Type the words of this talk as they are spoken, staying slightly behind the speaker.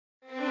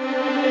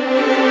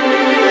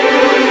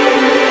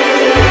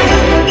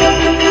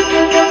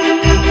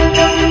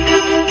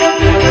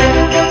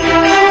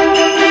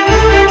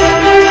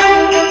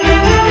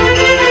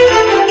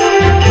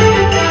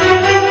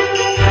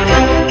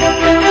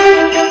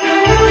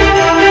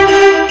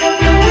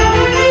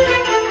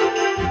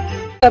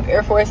Up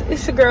Air Force,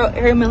 it's your girl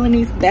Ari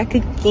Melanie's back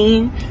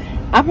again.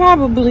 I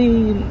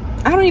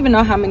don't even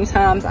know how many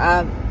times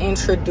I've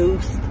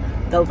introduced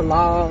the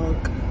vlog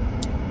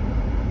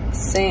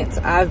since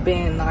I've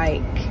been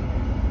like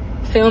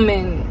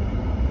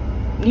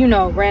filming, you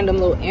know, random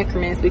little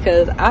increments,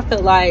 because I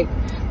feel like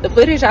the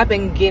footage I've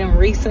been getting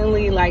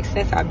recently, like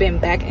since I've been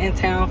back in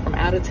town from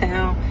out of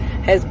town,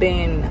 has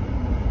been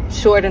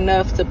short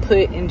enough to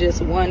put in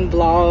just one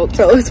vlog.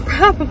 So it's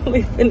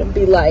probably gonna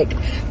be like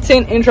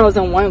 10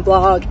 intros in one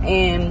vlog,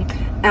 and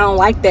I don't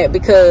like that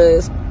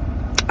because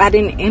I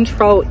didn't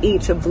intro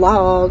each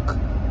vlog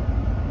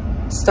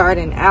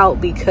starting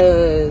out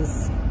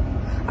because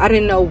I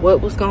didn't know what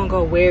was gonna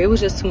go where. It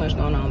was just too much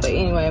going on. But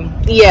anyway,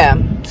 yeah,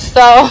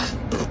 so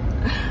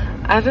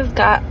I just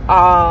got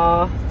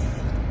off.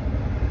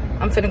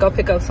 I'm finna go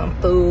pick up some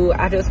food.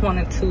 I just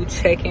wanted to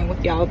check in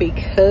with y'all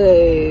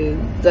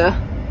because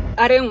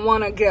I didn't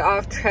want to get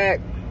off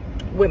track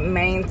with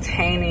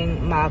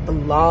maintaining my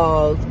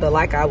vlogs. But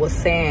like I was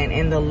saying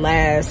in the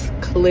last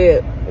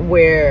clip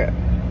where,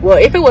 well,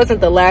 if it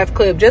wasn't the last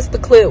clip, just the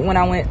clip when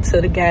I went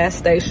to the gas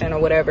station or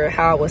whatever,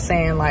 how I was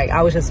saying like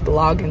I was just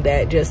vlogging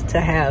that just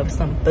to have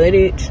some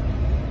footage.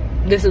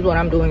 This is what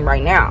I'm doing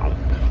right now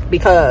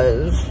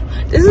because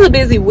this is a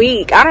busy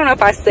week. I don't know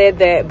if I said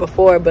that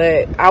before,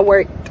 but I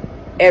worked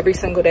every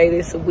single day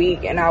this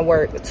week, and I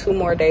work 2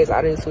 more days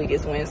out of this week.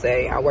 Is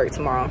Wednesday. I work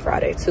tomorrow and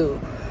Friday too,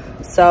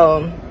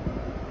 so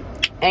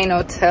ain't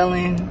no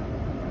telling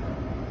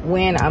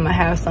when I'm gonna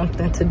have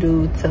something to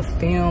do to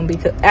film.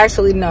 Because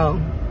actually no,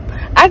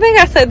 I think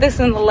I said this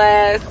in the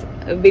last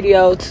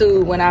video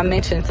too when I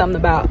mentioned something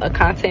about a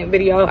content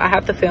video. I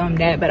have to film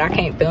that, but I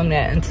can't film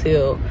that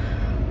until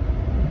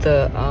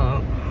the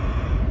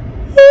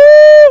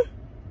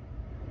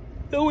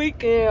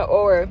weekend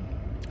or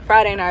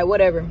Friday night,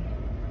 whatever.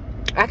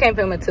 I can't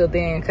film it till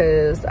then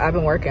because I've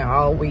been working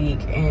all week,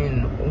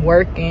 and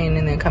working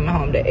and then coming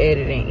home to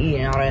edit and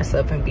eating all that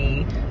stuff and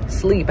be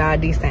sleep by a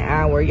decent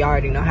hour. Y'all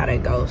already know how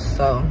that goes.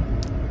 So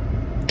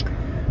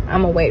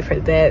I'm gonna wait for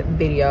that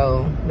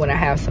video when I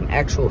have some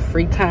actual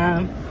free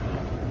time.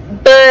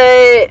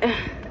 But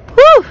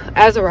whew,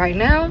 as of right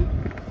now,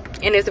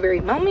 in this very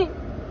moment,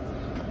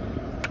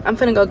 I'm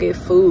finna go get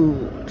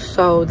food.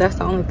 So that's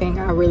the only thing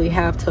I really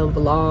have to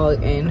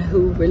vlog, and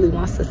who really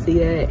wants to see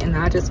that? And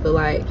I just feel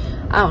like,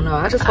 I don't know,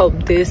 I just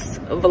hope this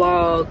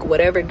vlog,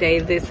 whatever day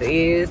this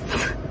is,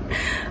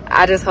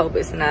 I just hope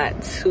it's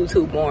not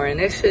too boring.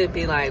 It should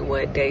be like,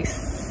 what, day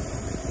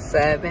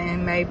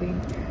 7 maybe?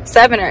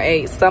 7 or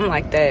 8, something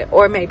like that.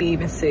 Or maybe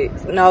even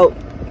 6. No,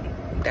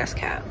 that's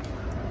cap.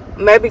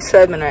 Maybe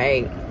 7 or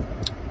 8.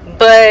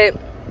 But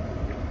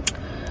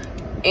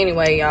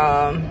anyway,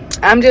 y'all,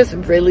 I'm just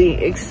really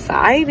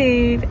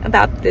excited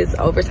about this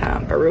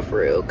overtime, for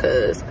real,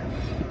 because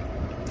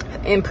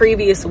in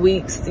previous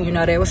weeks, you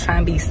know, they was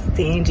trying to be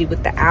stingy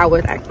with the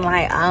hours, acting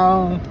like,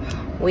 oh,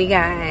 we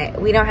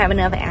don't have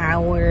enough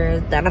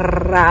hours, da, da,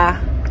 da.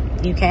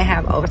 You can't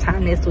have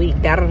overtime this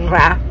week, da, da,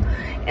 da.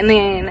 And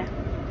then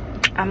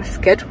I'm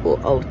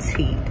scheduled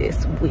OT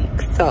this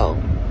week, so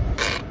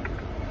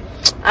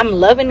I'm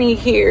loving it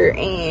here,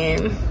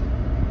 and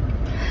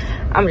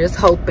I'm just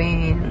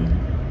hoping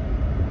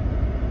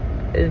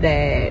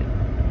that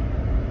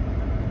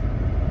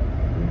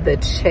the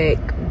check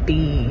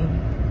be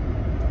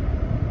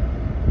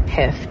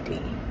hefty.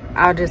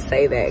 I'll just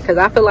say that, because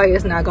I feel like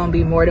it's not gonna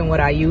be more than what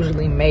I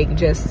usually make,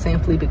 just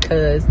simply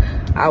because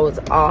I was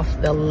off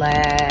the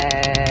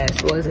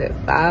last, what was it,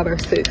 5 or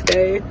 6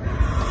 days.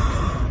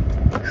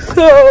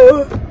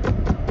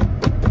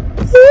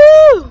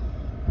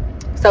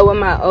 So with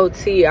my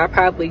OT, I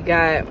probably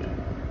got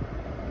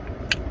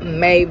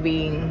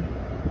maybe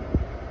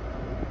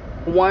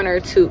 1 or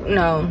 2,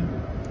 no,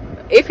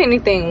 if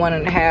anything,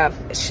 1.5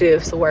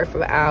 shifts worth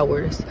of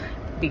hours,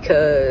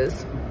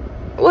 because,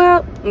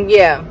 well,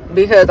 yeah,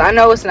 because I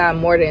know it's not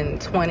more than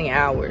 20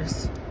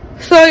 hours.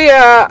 So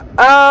yeah,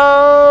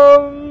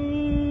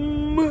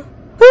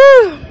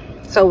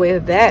 so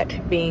with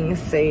that being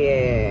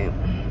said,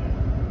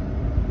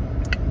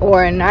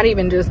 or not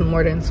even just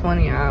more than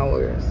 20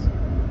 hours,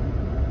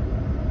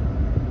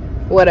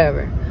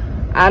 whatever,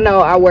 I know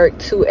I work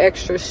 2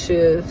 extra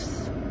shifts.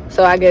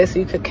 So I guess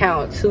you could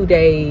count 2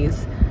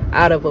 days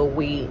out of a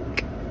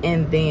week.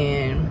 And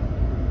then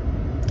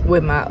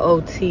with my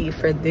OT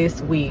for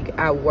this week,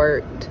 I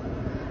worked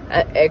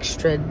an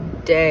extra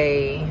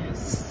day.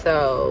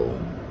 So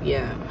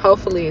yeah,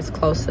 hopefully it's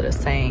close to the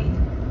same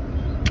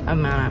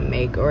amount I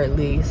make, or at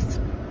least,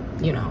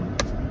 you know,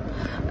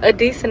 a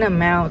decent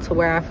amount to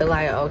where I feel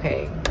like,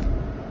 okay,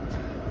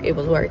 it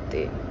was worth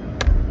it.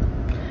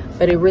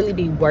 But it really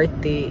be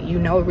worth it, you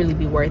know, it really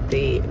be worth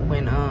it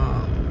when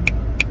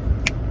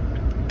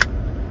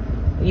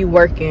you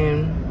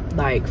working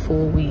like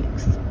full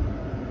weeks,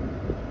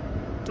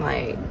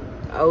 like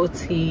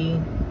OT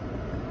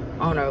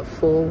on a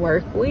full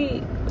work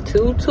week,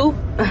 two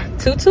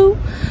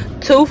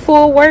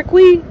full work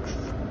weeks,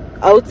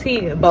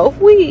 OT both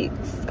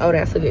weeks. Oh,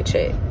 that's a good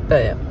check.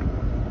 But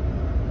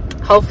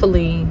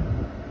hopefully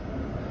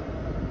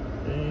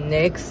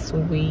next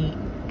week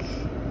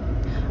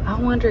I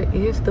wonder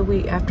if the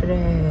week after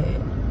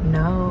that.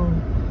 No.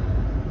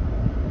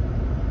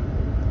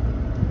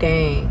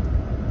 Dang.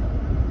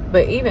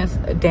 But even,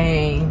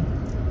 dang.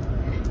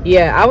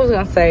 Yeah, I was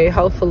gonna say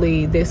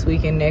hopefully this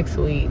week and next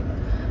week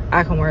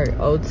I can work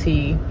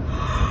OT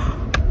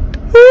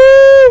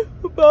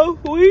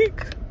both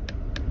week.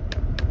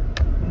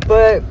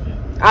 But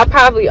I'll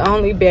probably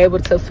only be able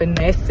to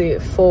finesse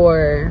it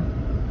for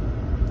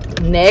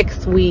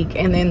next week,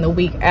 and then the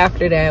week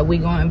after that we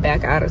going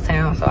back out of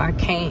town, so I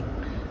can't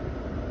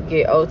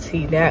get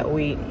OT that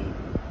week.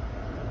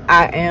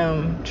 I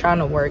am trying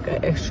to work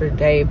an extra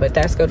day, but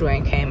that schedule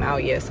ain't came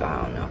out yet, so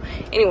I don't know.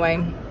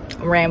 Anyway,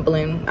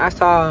 rambling.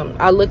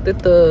 I looked at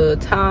the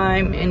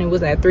time and it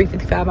was at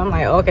 3:55. I'm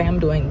like, okay, I'm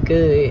doing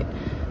good.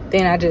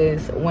 Then I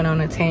just went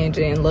on a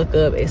tangent and look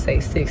up, it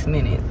say 6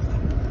 minutes.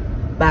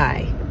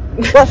 Bye.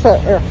 What's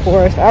up, Air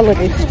Force? I look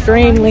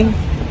extremely.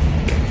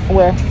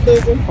 Where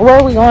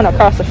are we going?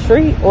 Across the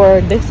street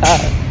or this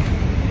side?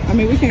 I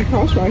mean, we can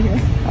cross right here.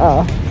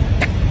 Oh.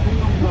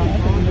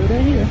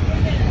 Right here.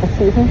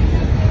 Excuse me?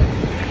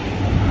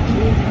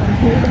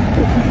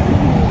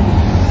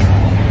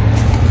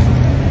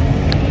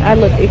 I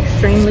look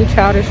extremely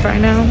childish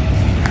right now,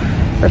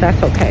 but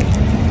that's okay.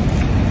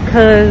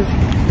 Cause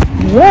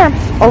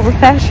warmth over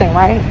fashion,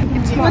 right?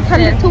 With her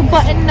little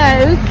button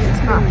nose.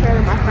 It's not fair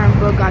that my friend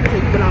Brooke got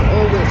picked, but I'm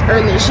always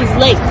early. She's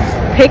late.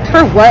 Picked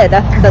for what?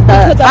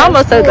 That's I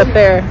almost said the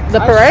fair. The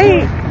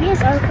parade?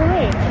 Yes, our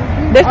parade.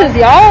 This is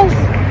y'all's?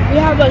 We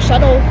have a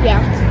shuttle, yeah.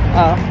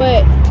 Oh.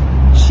 But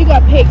she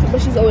got picked,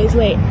 but she's always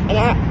late. And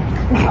that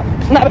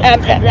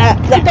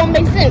don't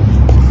make sense.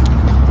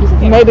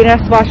 Okay. Maybe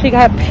that's why she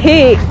got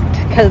picked,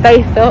 because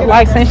they felt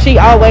like since she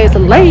always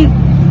late,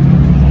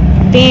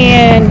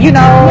 then, you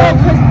know. No,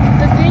 because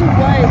the thing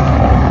was,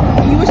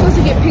 you were supposed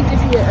to get picked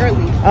if you were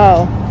early.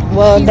 Oh,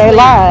 well, She's they late.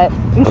 lied.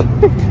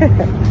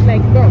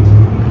 Like, bro.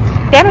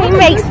 That don't even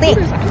make sense.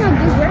 I got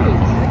good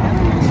grades.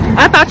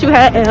 I thought you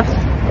had F's.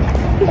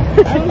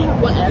 I only have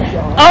one F,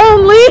 y'all.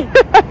 Only?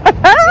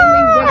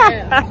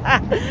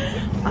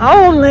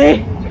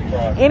 Only.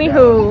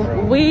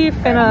 Anywho, we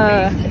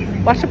finna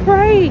watch the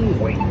parade.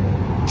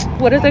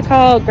 What is it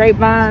called?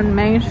 Grapevine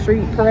Main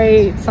Street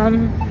Parade?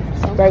 Some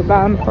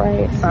Grapevine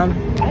Parade? Some.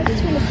 I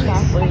just want to see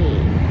my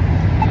friend.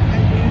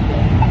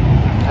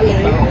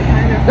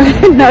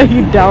 No,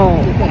 you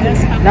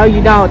don't. No,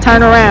 you don't.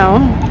 Turn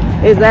around.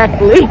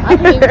 Exactly. I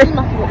can't even see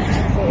my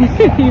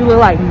friend. You look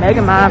like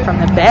Megamind from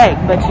the back,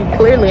 but you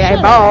clearly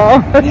ain't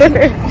bald.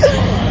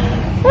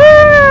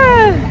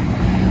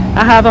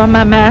 I have on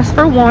my mask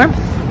for warmth.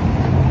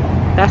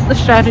 That's the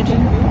strategy.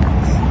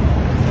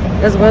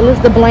 As well as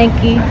the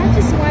blankie. I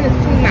just want to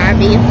see my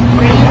best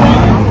friend.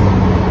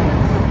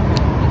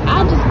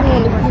 I just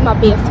want to see my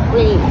best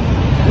friend.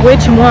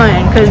 Which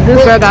one? Because this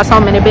girl got so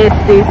many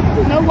besties.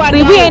 No,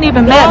 see, we ain't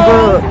even met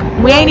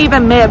Brooke. We ain't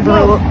even met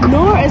Brooke.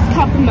 Nor is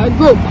copying my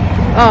group.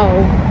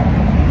 Oh.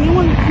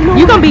 You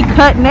You gonna be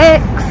cut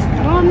next?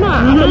 No, I'm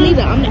not. I'm the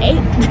leader. I'm the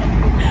 8th.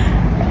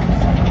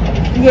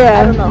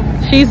 Yeah. I don't know.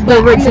 She's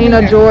the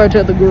Regina George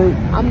of the group.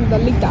 I'm the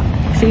leader.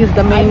 She's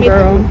the mean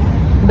girl.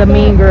 The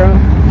mean girl.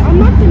 I'm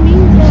not the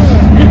mean girl.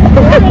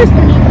 Where is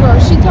the mean girl?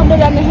 She tumbled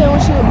down the hill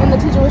when the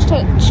teacher was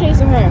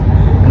chasing her.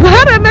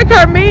 How did it make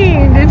her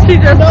mean? Did she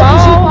just No, fall?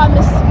 she called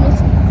Miss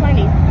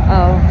Carney.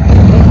 Oh.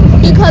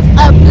 Because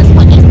of this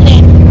one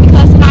incident.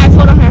 Because I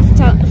told on her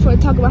for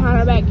talking behind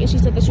her back, and she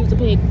said that she was a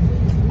pig.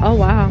 Oh,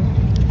 wow.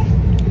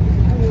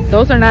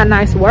 Those are not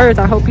nice words.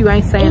 I hope you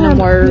ain't saying them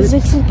words.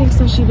 Miss Dixon thinks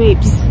that she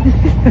vapes.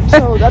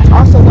 So that's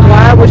also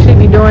Why would she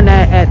be doing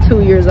that at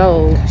 2 years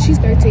old? She's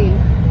 13.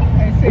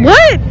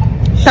 What?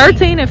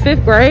 13 in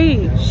 5th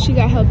grade? She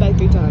got held back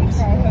 3 times.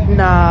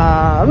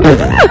 Nah.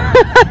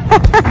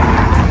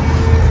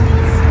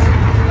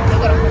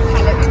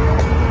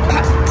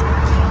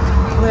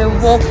 We're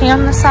walking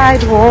on the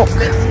sidewalk.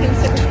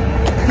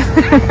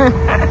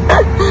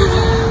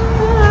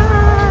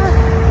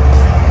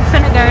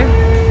 Finna go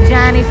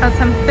Johnny for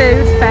some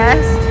food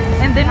first,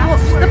 and then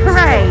watch the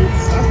parade.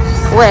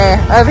 Where?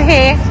 Over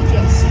here?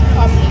 Yes.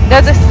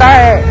 Does it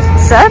start at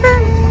 7?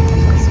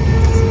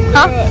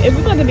 Huh? If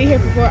we're going to be here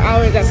for 4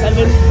 hours at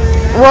 7.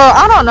 Well,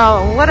 I don't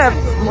know. Whatever.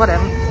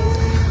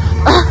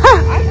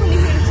 I only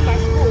hear it to my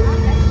school.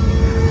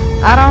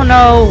 I don't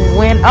know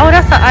when. Oh,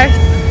 that's the ice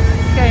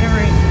skating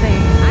rink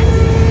thing.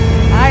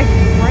 Ice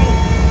rink.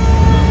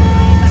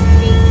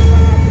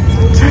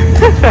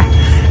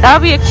 That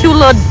would be a cute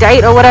little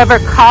date or whatever.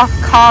 Cough,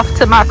 cough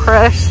to my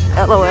crush.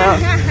 LOL.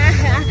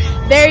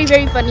 Very,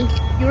 very funny. You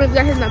don't even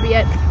got his number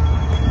yet.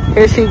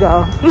 Here she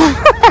go.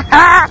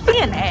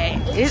 DNA.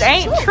 It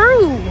ain't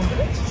true.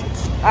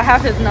 I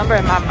have his number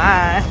in my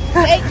mind.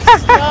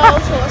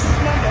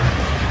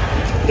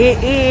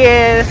 It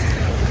is.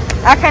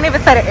 I can't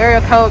even say the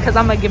area code because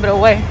I'm gonna give it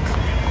away.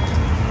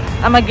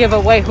 I'm gonna give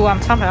away who I'm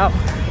talking about,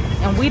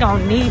 and we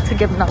don't need to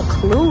give no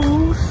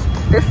clues.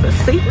 This is a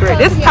secret.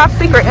 This is top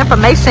secret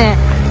information.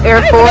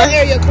 Air Force.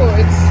 Area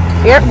codes.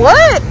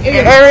 What?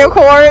 Area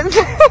codes.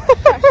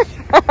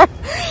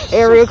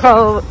 Area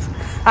codes.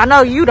 I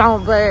know you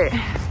don't, but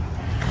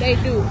they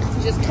do.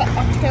 Just cut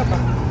off the camera.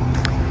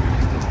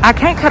 I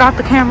can't cut off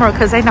the camera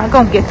because they're not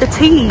gonna get the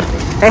tea.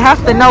 They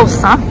have to know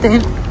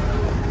something.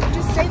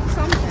 Just say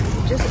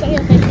something. Just say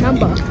a big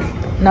number.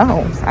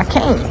 No, I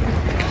can't.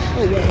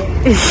 Oh yeah.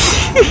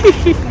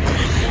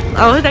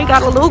 Oh, they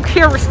got a little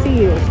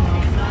carousel.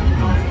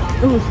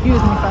 Oh,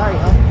 excuse me, sorry,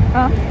 y'all.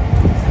 Huh?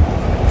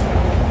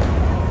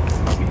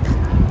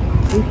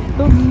 It's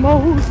the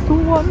most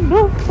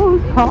wonderful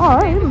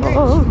time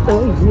of the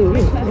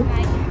year.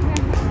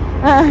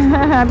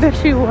 I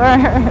bet you were.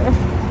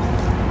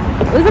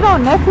 Is it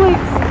on Netflix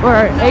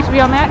or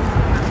HBO Max?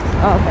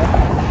 Oh, okay.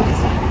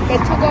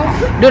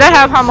 Do they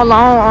have Home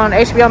Alone on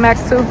HBO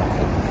Max too?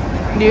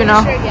 Do you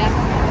know? Sure, yeah.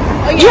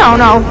 Oh, yeah. You don't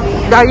know.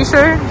 Are you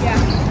sure? Yeah.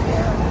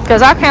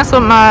 Because I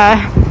canceled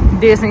my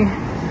Disney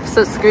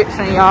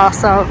subscription, y'all,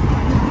 so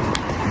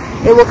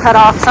it will cut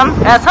off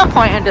at some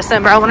point in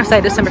December. I want to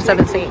say December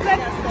 17th,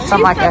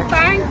 something like that.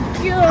 Thank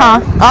you.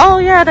 Huh? Oh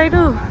yeah, they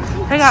do.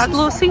 They got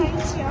little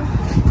seats.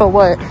 For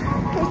what?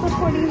 For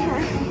supporting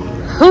her.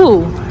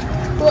 Who?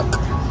 Look.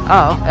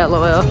 Oh,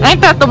 LOL.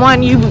 Ain't that the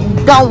one you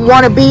don't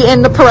want to be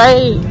in the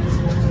parade?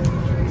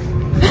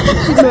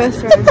 She's my best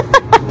friend,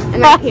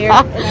 and I care,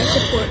 and I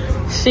support.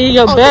 She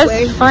your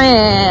best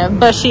friend,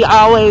 but she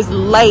always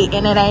late,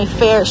 and it ain't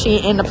fair she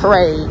in the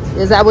parade.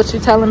 Is that what you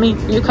telling me?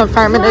 You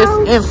confirming this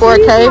in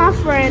 4K? She's my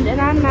friend, and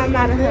I'm not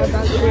mad at her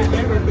about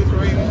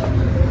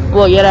it.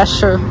 Well, yeah, that's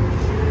true.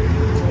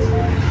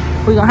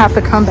 We're gonna have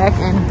to come back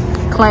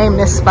and claim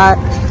this spot.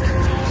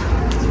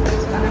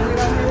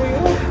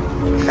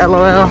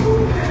 LOL.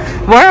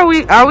 Where are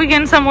we? Are we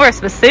getting somewhere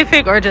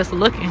specific or just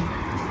looking?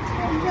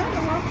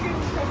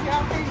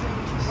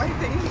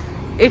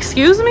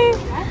 Excuse me?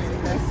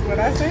 That's what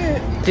I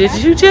said. Did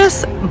you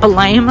just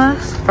blame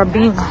us for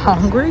being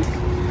hungry?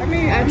 I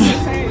mean, I'm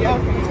just saying y'all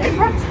can wait.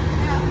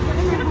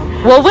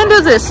 Well, when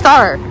does it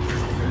start?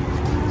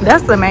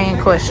 That's the main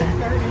question.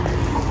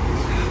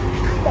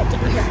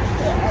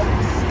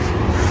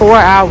 4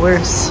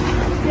 hours.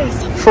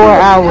 4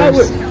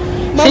 hours.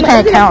 She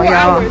can't count,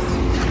 y'all.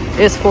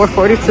 It's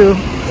 4:42.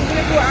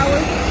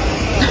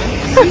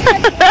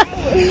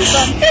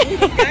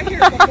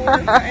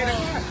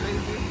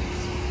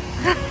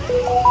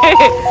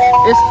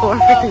 It's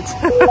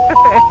 4:52.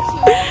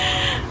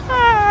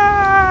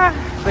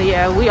 But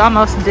yeah, we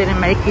almost didn't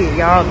make it,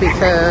 y'all,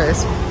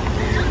 because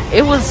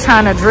it was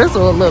trying to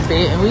drizzle a little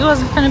bit, and we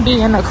wasn't gonna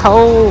be in the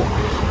cold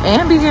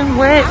and be getting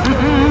wet.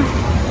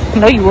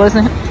 No, you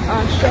wasn't.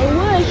 I sure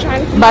was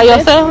trying to By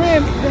yourself?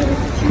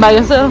 By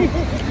yourself?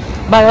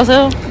 By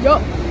yourself?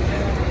 Yup.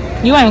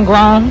 You ain't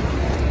grown.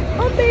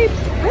 Oh, babes,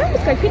 I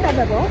almost got kidnapped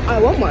at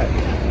Walmart.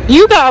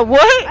 You got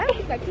what? I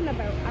almost got kidnapped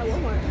at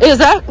Walmart.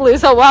 Exactly.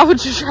 So why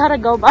would you try to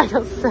go by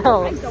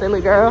yourself,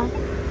 silly girl?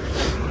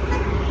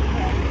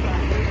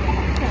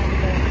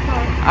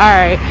 All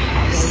right.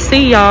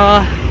 See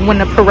y'all when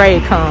the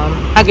parade come.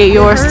 I get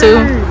yours too.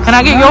 Can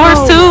I get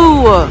yours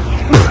too?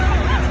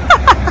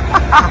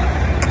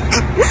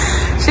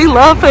 She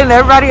love putting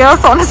everybody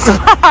else on the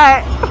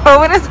spot, but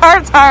when it's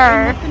her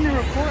turn.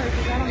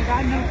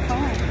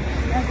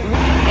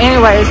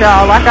 Anyways,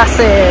 y'all, like I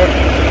said,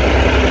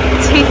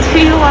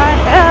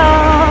 TTYL.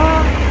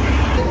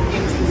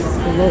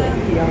 Look,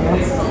 y'all.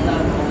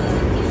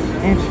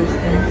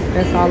 Interesting.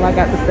 That's all I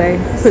got to say.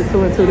 Put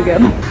 2 and 2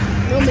 together.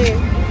 No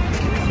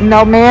man.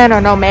 No man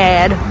or no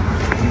mad?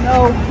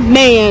 No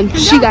man.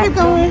 She got it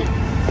going.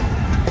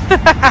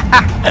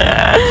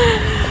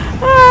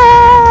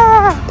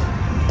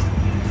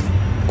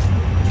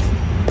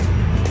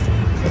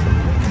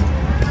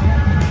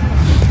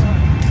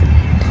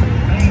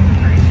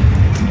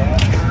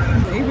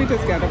 We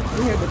just got we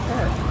had to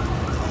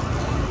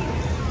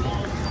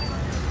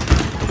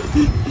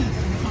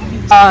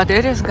cut.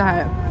 They just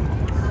got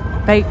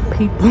fake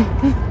people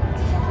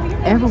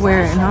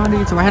everywhere in all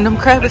these random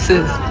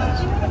crevices.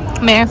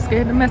 Man,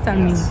 scared the mess out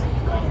of me.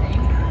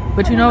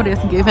 But you know this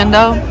giving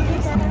though.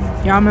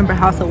 Y'all remember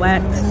House of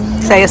Wax?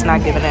 Say it's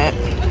not giving that.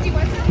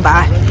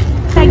 Bye.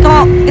 Hey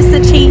girl, it's a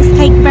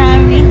cheesecake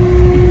brownie.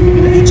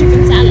 It's a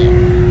chicken salad.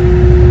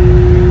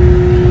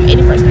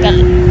 81st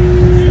salad.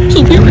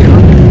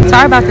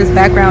 Sorry about this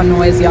background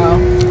noise, y'all.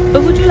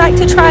 But would you like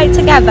to try it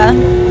together?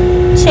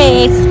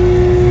 Cheers.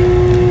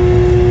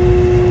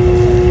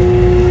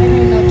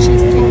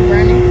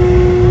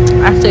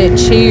 I said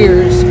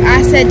cheers.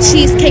 I said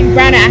cheesecake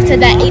brownie. I said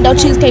that ain't no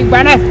cheesecake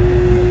brownie.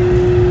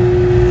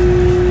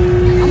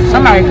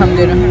 Somebody come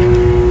get him.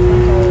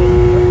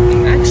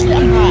 Actually,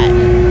 I'm hot.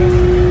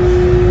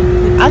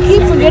 I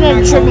keep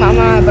forgetting to trick my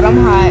mind, but I'm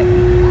hot.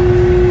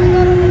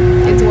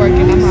 It's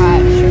working. I'm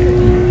hot.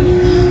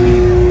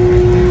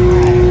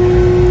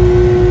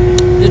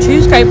 The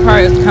cheesecake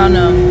part is kind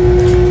of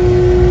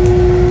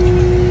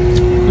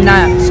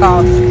not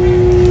soft. I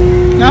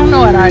don't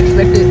know what I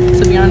expected,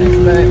 to be honest,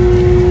 but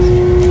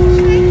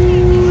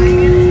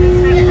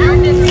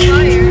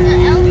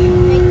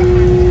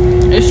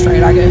it's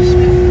straight, I guess.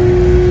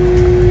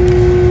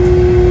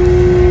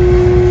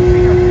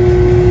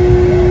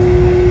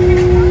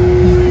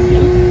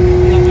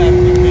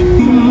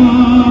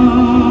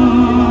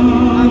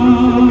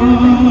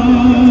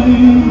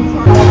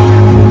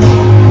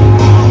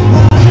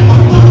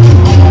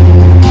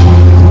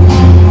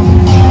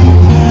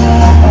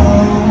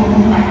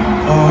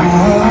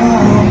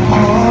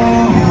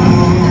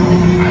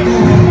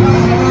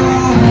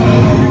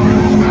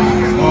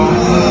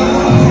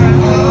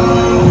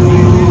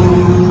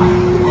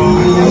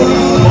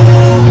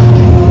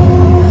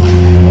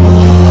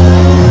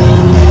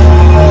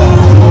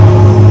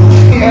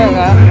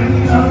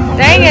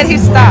 did. He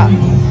stopped.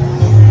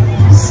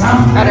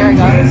 Oh, there we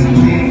go.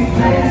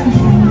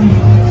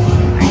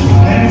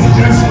 That's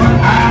just what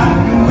I've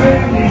been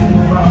waiting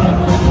for.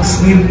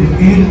 Sleeping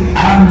in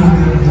under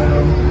the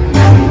love.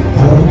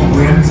 Old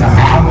winds are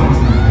howling.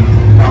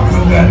 How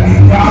could that be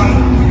done?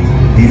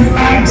 You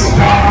like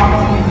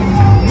stars.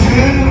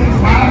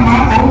 Yeah, why my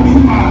only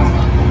mother?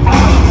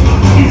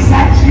 Is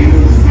that you,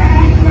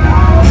 Santa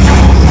Claus?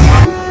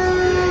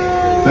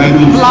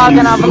 Vlog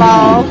and a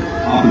vlog.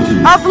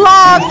 A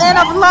vlog and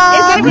a vlog.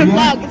 It's not even a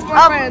vlog. It's for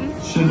friends.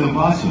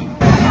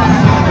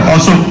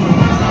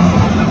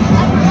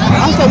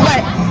 Also,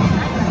 what?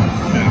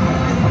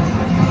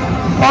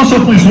 Also,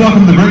 please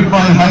welcome the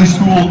Grapevine High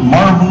School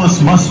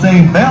Marvelous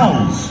Mustang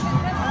Bells,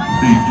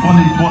 the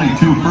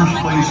 2022 first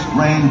place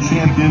grand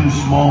champion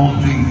small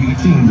JV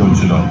team, don't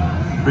you know?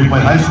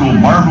 Grapevine High School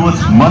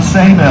Marvelous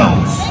Mustang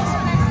Bells.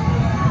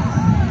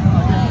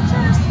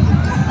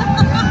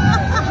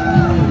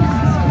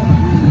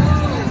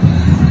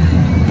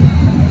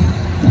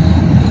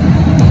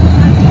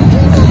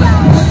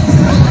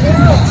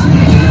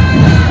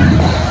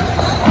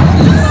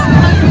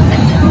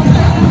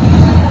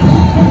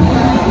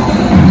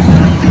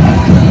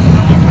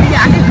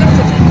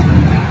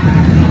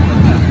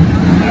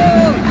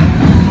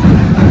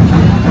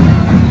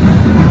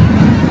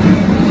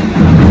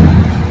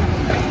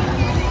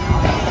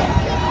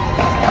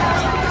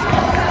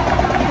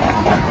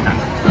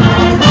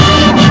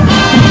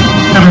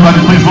 Everybody,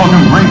 please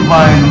welcome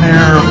Grapevine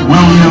Mayor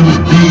William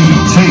D.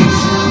 Tate.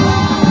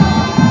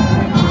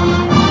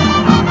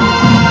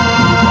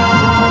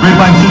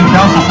 Grapevine City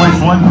Council, place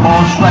 1,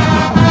 Paul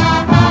Schlechter.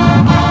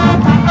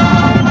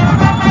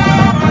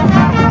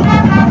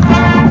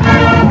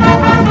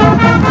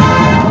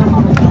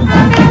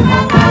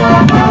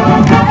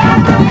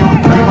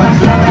 Grapevine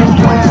City Council,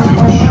 place 2,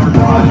 Sherman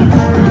Rogers.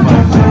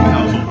 Grapevine City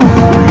Council,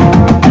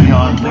 3,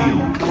 Leon Leal.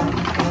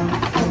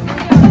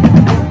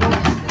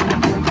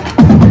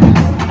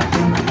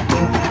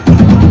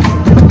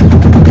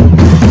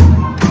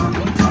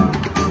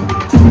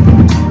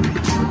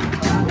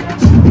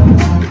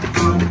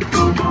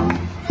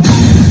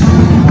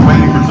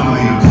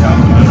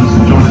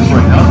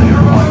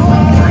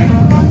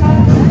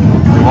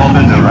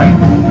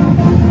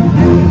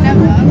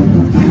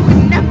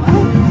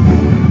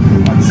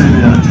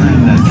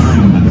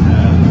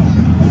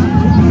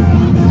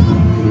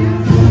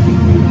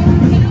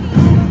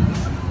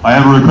 I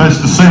have a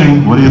request to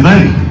sing. What do you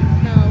think?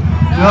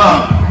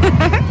 No.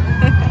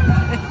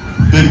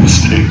 Big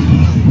mistake.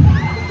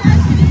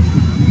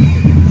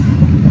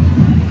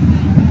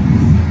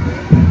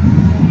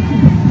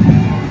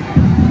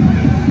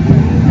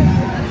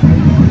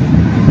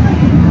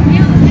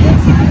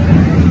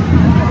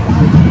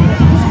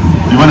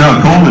 You wonder how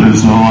cold it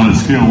is, though, on a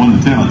scale of 1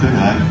 to 10. I'll tell you,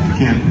 I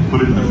can't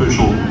put it in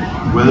official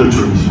weather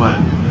terms, but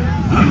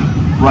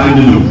riding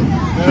into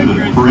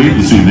the parade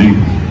this evening,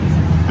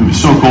 it was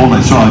so cold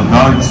I saw a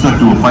dog stuck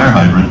to a fire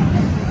hydrant.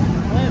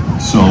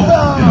 So,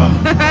 you know,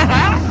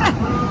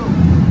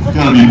 it's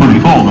gotta be pretty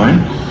cold, right?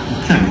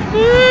 Okay.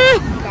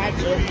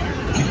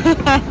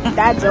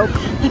 Dad joke.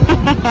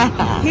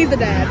 He's a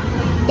dad.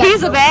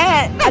 He's a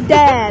dad. A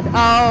dad.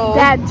 Oh.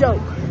 Dad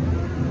joke.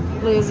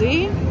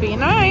 Lizzie, be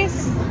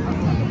nice.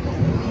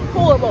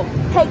 Horrible.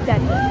 Hate that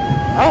joke.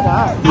 Oh,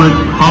 God.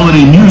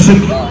 Holiday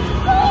music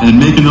and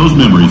making those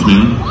memories,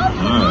 man. All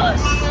right.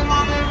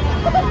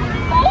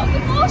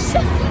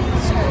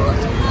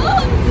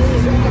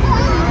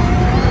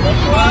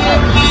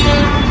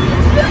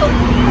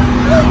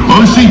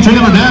 O.C.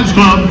 Taylor Dance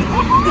Club.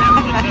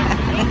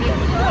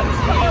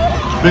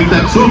 Pick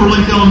that Silver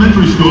Lake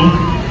Elementary School.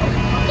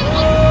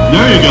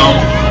 There you go.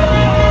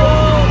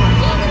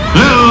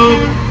 Hello.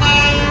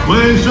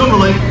 Way Silver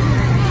Lake.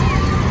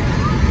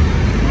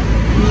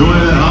 Enjoy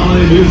that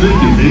holiday music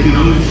and making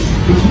those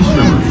Christmas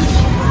memories.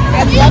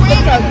 I love the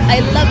club.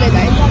 I love it.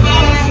 I love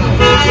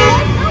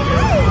it.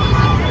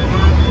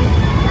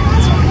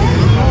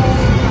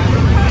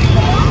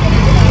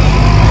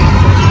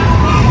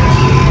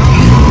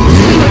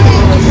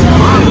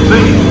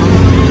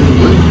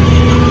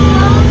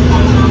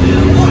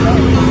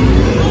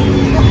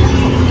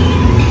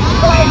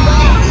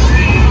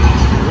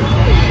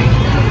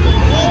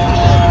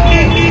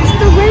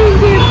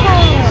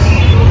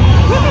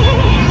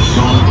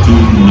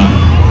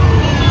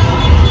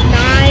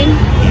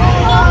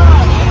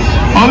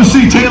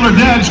 O.C. Taylor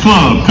Dance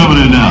Club coming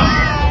in now.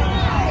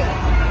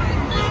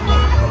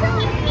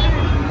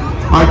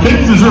 Our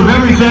kids deserve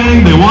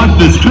everything they want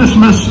this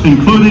Christmas,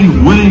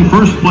 including winning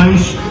first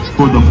place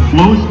for the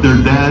float their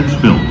dads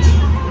built.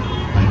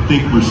 I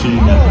think we're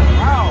seeing that.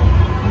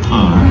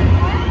 All right.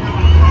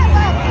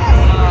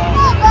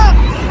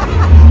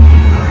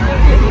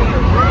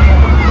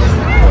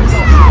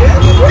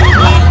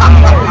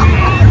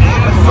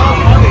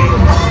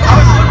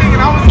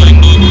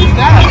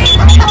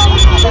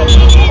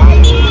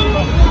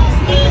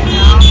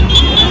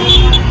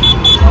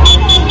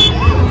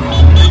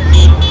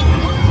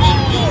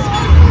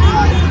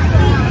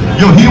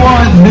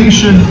 Yohiwa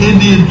Nation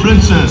Indian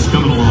Princess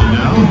coming along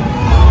now.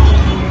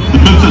 The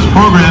Princess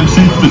Program program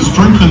seeks to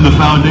strengthen the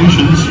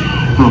foundations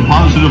for a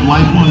positive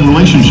lifelong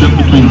relationship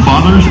between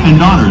fathers and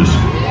daughters.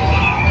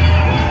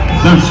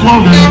 Their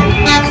slogan,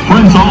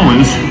 Friends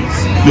Always,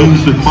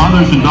 means that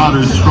fathers and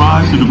daughters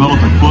strive to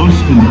develop a close,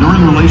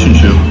 enduring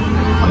relationship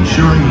by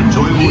sharing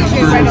enjoyable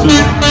experiences,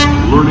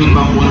 learning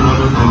about one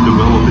another, and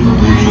developing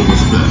mutual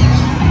respect.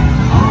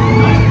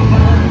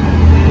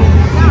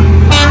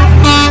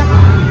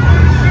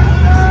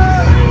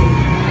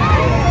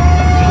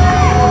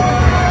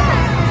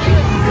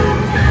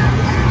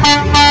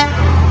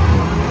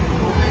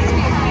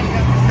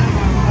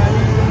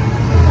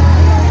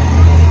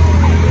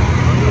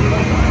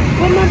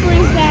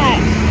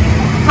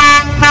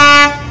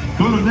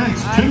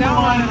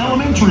 Timberline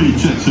Elementary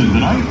checks in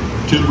tonight.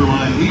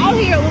 Timberline E. I'll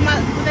hear it when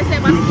they say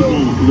my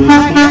school.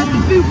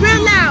 Be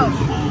real loud.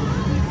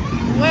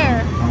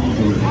 Where?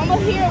 I'm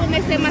gonna hear it when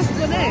they say my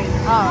school name.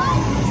 Oh.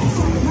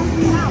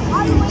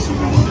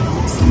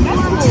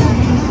 That's cool.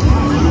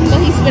 So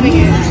he's spinning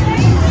it.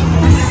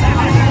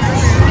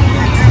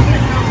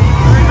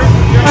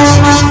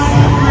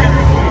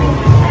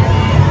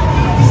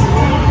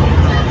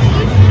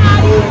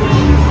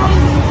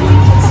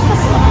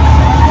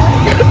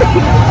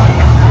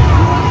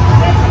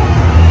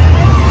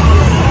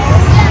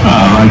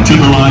 Alright,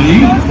 Timberline E.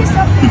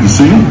 Good to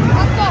see you. Good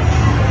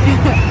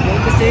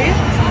to see you.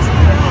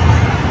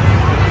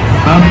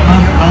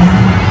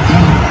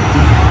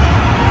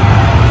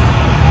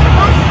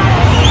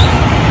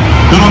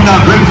 Good on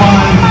that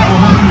Grapevine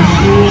Elementary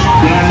School.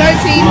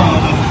 13.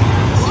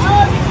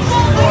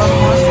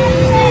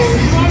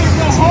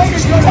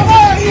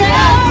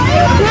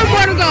 One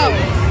more to go.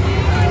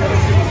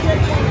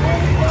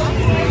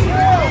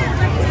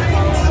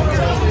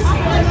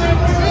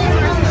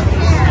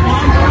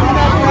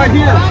 Right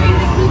here.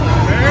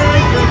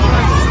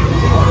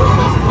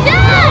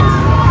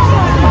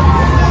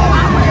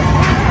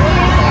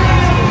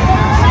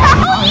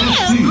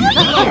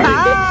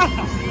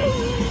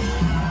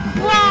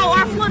 Whoa,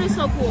 our float is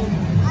so cool.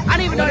 I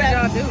didn't even know that.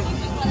 Y'all do.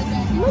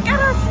 Look at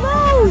our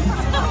float.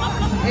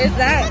 Is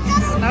that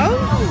snow?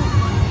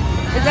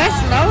 Is that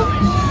snow?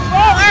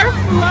 Oh, our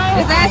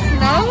float. Is that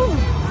snow?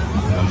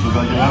 Looks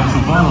like you're having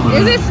some fun over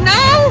Is there. it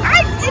snow?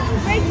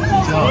 It's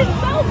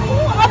so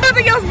cool. I'm about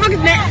to yell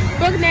Brooke's name.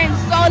 Brooke's name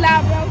so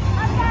loud, bro.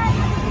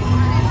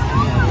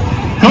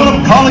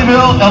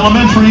 Colleyville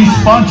Elementary,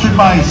 sponsored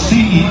by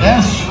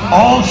CES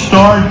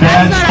All-Star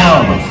Dads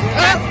Club.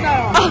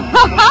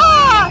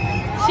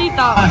 She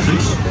thought.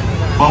 Classics.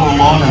 Follow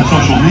along on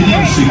social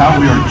media to see how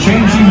we are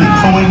changing the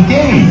towing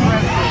game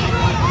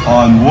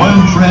on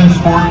one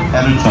transport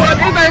at a time.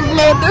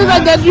 There's my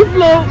daddy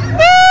float.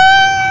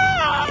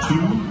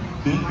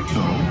 2-bit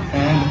tow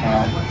and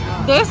at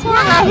This one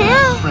right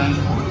here?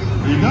 transport.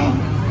 There you go.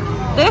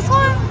 This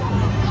one?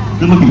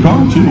 Good looking car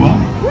too, huh?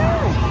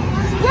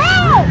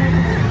 Wow!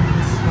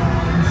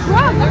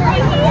 Wow, look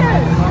right here!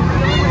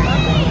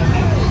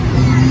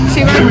 She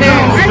right there.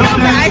 I know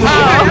that.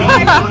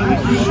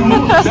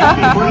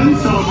 Celebrate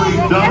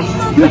Doug's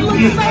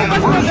 50th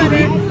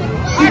anniversary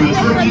with a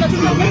tribute to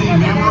the many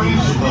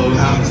memories of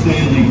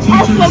outstanding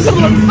teachers,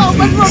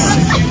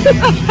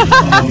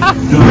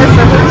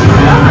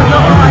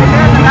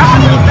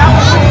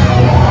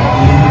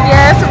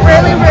 Yeah, it's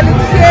really, really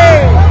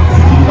cute.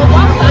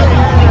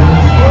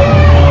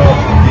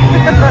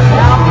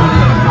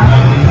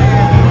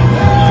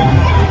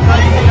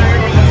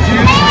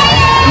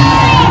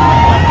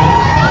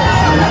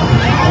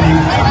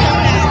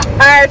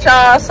 Alright,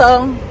 y'all,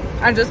 so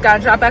I just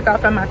got dropped back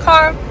off at my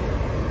car.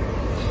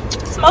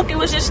 Smokey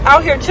was just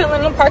out here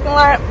chilling in the parking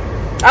lot.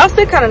 I was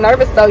still kind of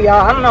nervous though,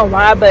 y'all. I don't know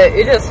why, but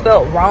it just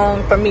felt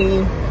wrong for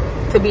me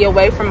to be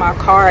away from my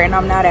car and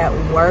I'm not at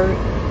work.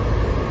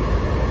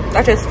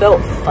 That just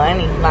felt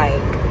funny,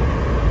 like,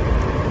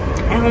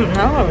 I don't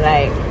know,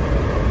 like,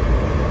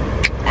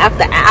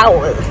 after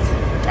hours,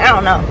 I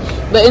don't know.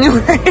 But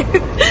anyway,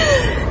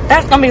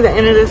 that's gonna be the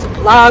end of this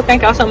vlog.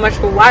 Thank y'all so much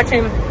for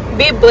watching.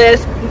 Be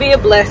blessed, be a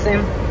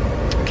blessing,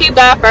 keep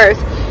God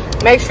first.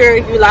 Make sure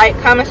you like,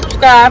 comment,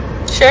 subscribe,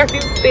 share if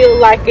you feel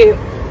like it.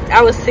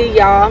 I will see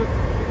y'all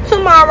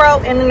tomorrow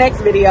in the next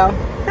video.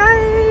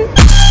 Bye.